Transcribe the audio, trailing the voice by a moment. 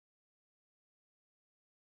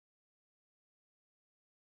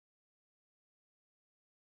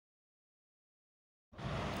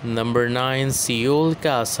Number 9. Seoul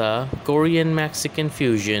Casa Korean Mexican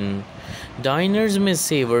Fusion. Diners may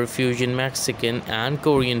savor fusion Mexican and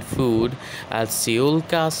Korean food at Seoul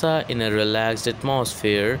Casa in a relaxed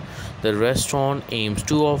atmosphere. The restaurant aims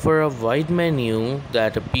to offer a wide menu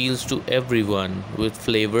that appeals to everyone, with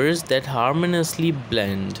flavors that harmoniously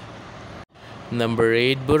blend. Number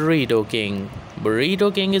 8. Burrito King.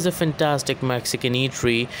 Burrito King is a fantastic Mexican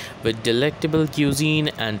eatery with delectable cuisine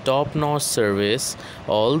and top-notch service.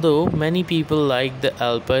 Although many people like the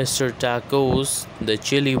al pastor tacos, the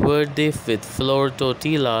chili verde with flour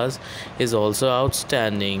tortillas is also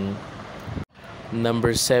outstanding.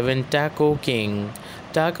 Number 7. Taco King.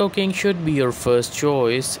 Taco King should be your first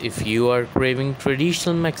choice if you are craving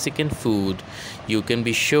traditional Mexican food. You can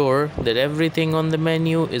be sure that everything on the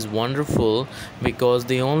menu is wonderful because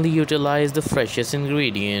they only utilize the freshest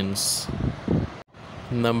ingredients.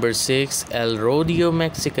 Number 6. El Rodeo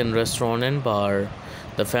Mexican Restaurant and Bar.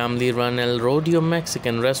 The family-run El Rodeo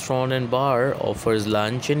Mexican Restaurant and Bar offers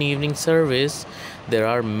lunch and evening service. There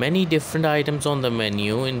are many different items on the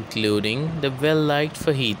menu, including the well-liked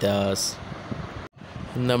fajitas.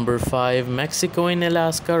 Number 5. Mexico in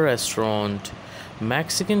Alaska Restaurant.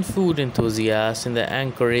 Mexican food enthusiasts in the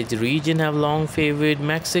Anchorage region have long favored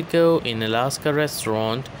Mexico in Alaska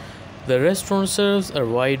Restaurant. The restaurant serves a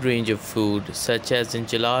wide range of food, such as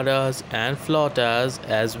enchiladas and flautas,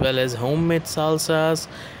 as well as homemade salsas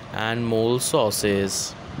and mole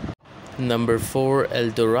sauces. Number 4. El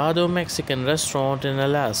Dorado Mexican Restaurant in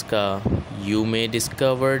Alaska. You may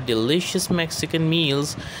discover delicious Mexican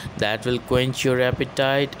meals that will quench your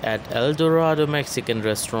appetite at El Dorado Mexican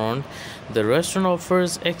Restaurant. The restaurant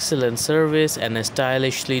offers excellent service and a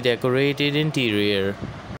stylishly decorated interior.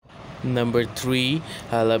 Number 3.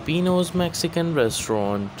 Jalapenos Mexican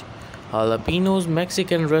Restaurant. Jalapenos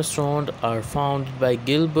Mexican Restaurant are founded by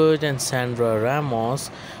Gilbert and Sandra Ramos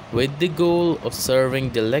with the goal of serving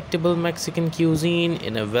delectable Mexican cuisine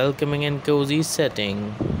in a welcoming and cozy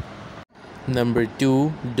setting. Number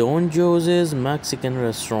 2. Don Jose's Mexican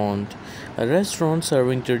Restaurant. A restaurant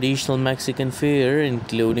serving traditional Mexican fare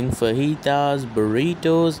including fajitas,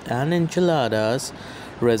 burritos, and enchiladas.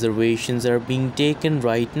 Reservations are being taken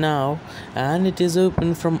right now, and it is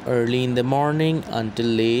open from early in the morning until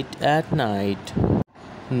late at night.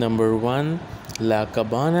 Number 1. La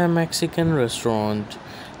Cabana Mexican Restaurant.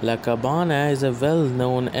 La Cabana is a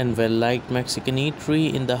well-known and well-liked Mexican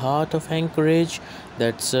eatery in the heart of Anchorage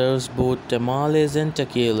that serves both tamales and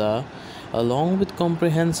tequila. Along with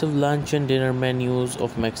comprehensive lunch and dinner menus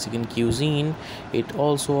of Mexican cuisine, it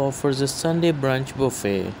also offers a Sunday brunch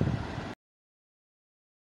buffet.